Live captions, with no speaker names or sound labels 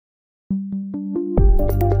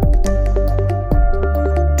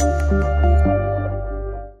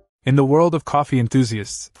In the world of coffee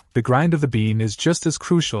enthusiasts, the grind of the bean is just as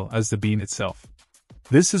crucial as the bean itself.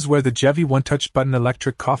 This is where the Gevi one-touch button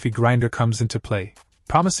electric coffee grinder comes into play,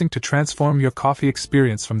 promising to transform your coffee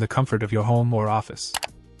experience from the comfort of your home or office.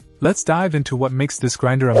 Let's dive into what makes this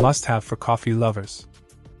grinder a must-have for coffee lovers.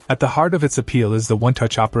 At the heart of its appeal is the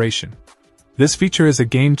one-touch operation. This feature is a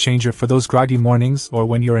game-changer for those groggy mornings or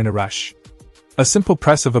when you're in a rush. A simple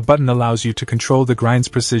press of a button allows you to control the grind's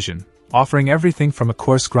precision, offering everything from a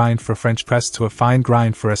coarse grind for French press to a fine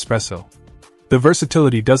grind for espresso. The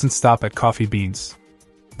versatility doesn't stop at coffee beans.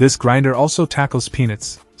 This grinder also tackles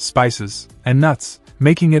peanuts, spices, and nuts,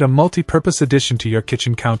 making it a multi-purpose addition to your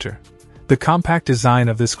kitchen counter. The compact design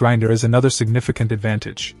of this grinder is another significant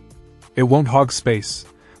advantage. It won't hog space,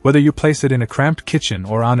 whether you place it in a cramped kitchen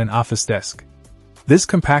or on an office desk. This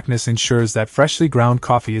compactness ensures that freshly ground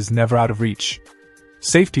coffee is never out of reach.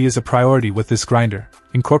 Safety is a priority with this grinder,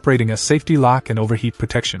 incorporating a safety lock and overheat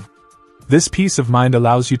protection. This peace of mind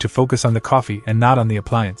allows you to focus on the coffee and not on the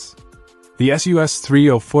appliance. The SUS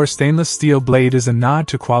 304 stainless steel blade is a nod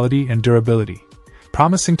to quality and durability,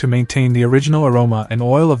 promising to maintain the original aroma and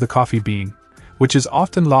oil of the coffee bean, which is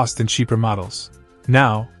often lost in cheaper models.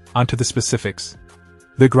 Now, onto the specifics.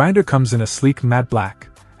 The grinder comes in a sleek matte black,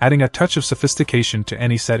 adding a touch of sophistication to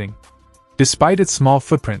any setting. Despite its small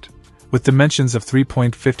footprint, with dimensions of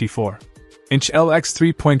 3.54 inch L x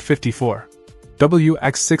 3.54, W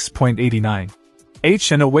x 6.89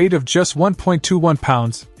 H and a weight of just 1.21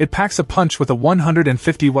 pounds, it packs a punch with a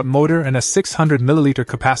 150-watt motor and a 600 milliliter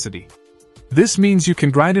capacity. This means you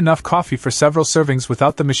can grind enough coffee for several servings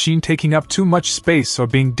without the machine taking up too much space or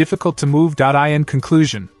being difficult to move. In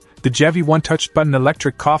conclusion, the Gevi one-touch button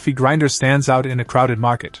electric coffee grinder stands out in a crowded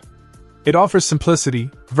market. It offers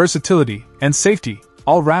simplicity, versatility, and safety,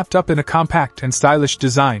 all wrapped up in a compact and stylish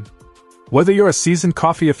design. Whether you're a seasoned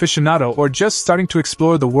coffee aficionado or just starting to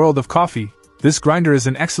explore the world of coffee, this grinder is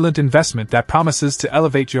an excellent investment that promises to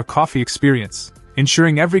elevate your coffee experience,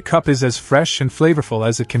 ensuring every cup is as fresh and flavorful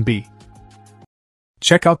as it can be.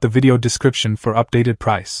 Check out the video description for updated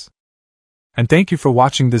price. And thank you for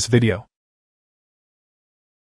watching this video.